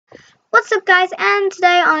What's up guys, and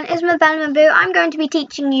today on Isma Boo, I'm going to be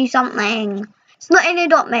teaching you something. It's not in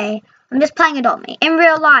Adopt Me, I'm just playing Adopt Me in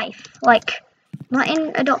real life, like not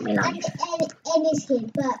in Adopt Me life. And he's here,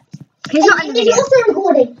 but he's not in the video. He's also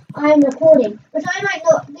recording. I'm recording, but I might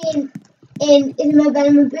not be in Isma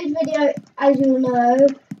Boo's video, as you know.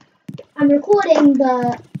 I'm recording,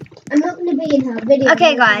 but I'm not going to be in her video.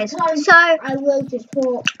 Okay guys, so I will just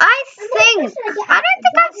talk. I don't think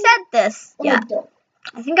I've said this yet.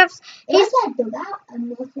 I think I've. If I said that, I'm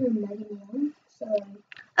not going to Megan. So.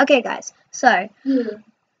 Okay, guys. So,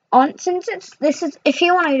 yeah. Since if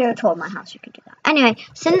you want to do a tour of my house, you can do that. Anyway,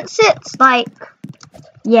 since it's like,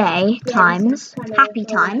 times, happy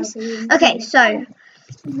times. Okay, so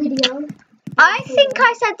Video. I think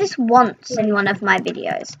I said this once in one of my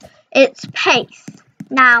videos. It's P.A.C.E.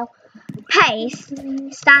 Now,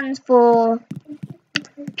 P.A.C.E. stands for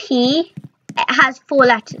P. It has 4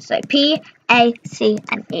 letters, so P, A, C,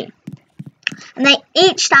 and E. And they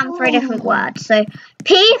each stand for a different word. So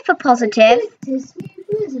P for positive,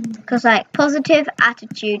 because like positive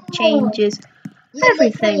attitude changes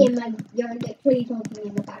everything. You're literally talking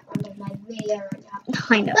in the background of my video right now.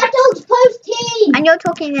 I know. That dog's posting! And you're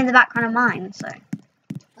talking in the background of mine, so.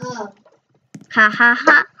 Oh. Ha ha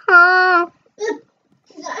ha ha.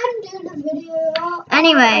 I'm doing a video.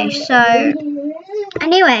 Anyway, so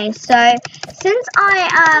since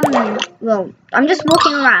I'm just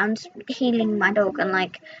walking around healing my dog and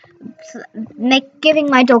like giving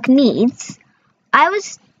my dog needs. I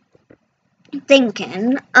was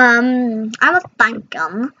thinking,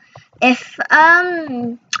 if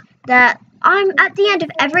that I'm at the end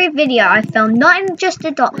of every video I film, not in just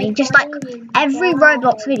Adopt Me, just like every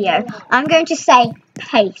Roblox video, I'm going to say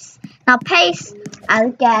P.A.C.E. Now P.A.C.E.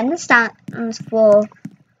 again stands for,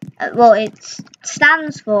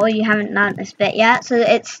 you haven't learned this bit yet, so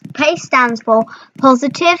P.A.C.E. stands for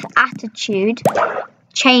positive attitude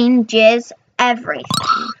changes everything.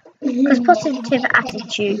 Because positive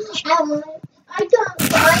attitude.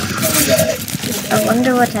 I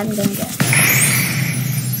wonder what I'm going to get.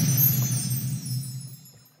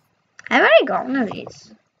 I've already got one of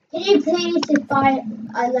these. Can you please just buy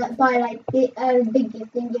like big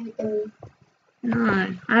gift and give it to me? No,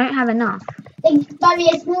 I don't have enough. Then buy me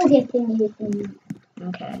a small gift and give it to me.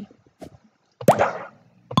 Okay.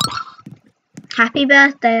 Happy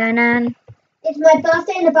birthday, Anan. It's my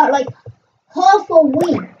birthday in about like half a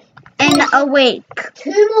week. In a week.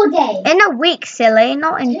 2 more days. In a week, silly.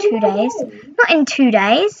 Not in 2 days. Not in 2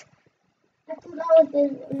 days. I thought that was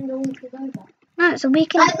in the week ago. No, it's a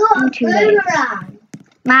week in 2 days. I got a boomerang.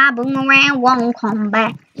 My boomerang won't come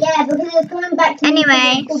back. Yeah, because it's coming back to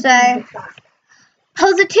anyway, so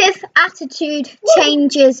positive attitude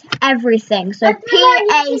changes everything. So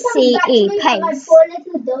P.A.C.E. P.A.C.E.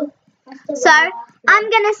 So I'm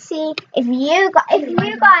gonna see if you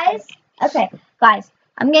guys. Okay, guys,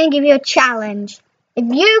 I'm gonna give you a challenge. If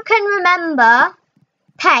you can remember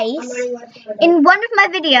P.A.C.E. in one of my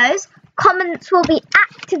videos, comments will be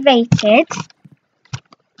activated.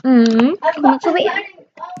 Comments will be.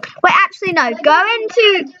 Wait, actually no. Go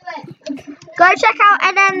check out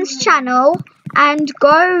NN's channel and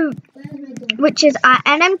which is at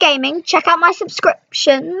NN Gaming. Check out my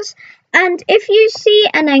subscriptions, and if you see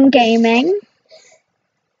NN Gaming,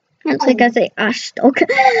 that's like I say Ash dog.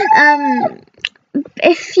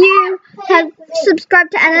 If you have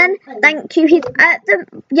subscribed to NN, thank you. He's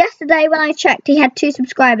yesterday when I checked, he had 2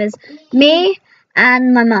 subscribers, me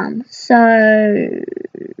and my mum. So.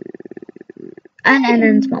 And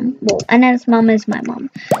NN's mum. Well, NN's mum is my mum.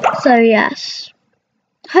 So, yes.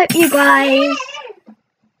 Hope you guys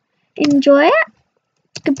enjoy it.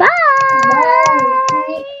 Goodbye.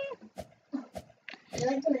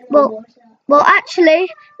 Well, actually,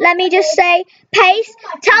 let me just say, P.A.C.E.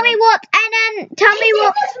 Tell me what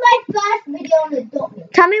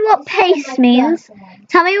P.A.C.E. means.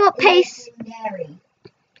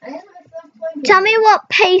 Tell me what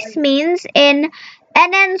P.A.C.E. means in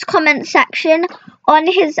NN's comment section on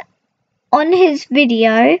his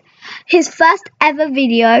video, his first ever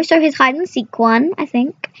video, so his hide and seek one, I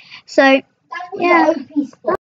think. So yeah.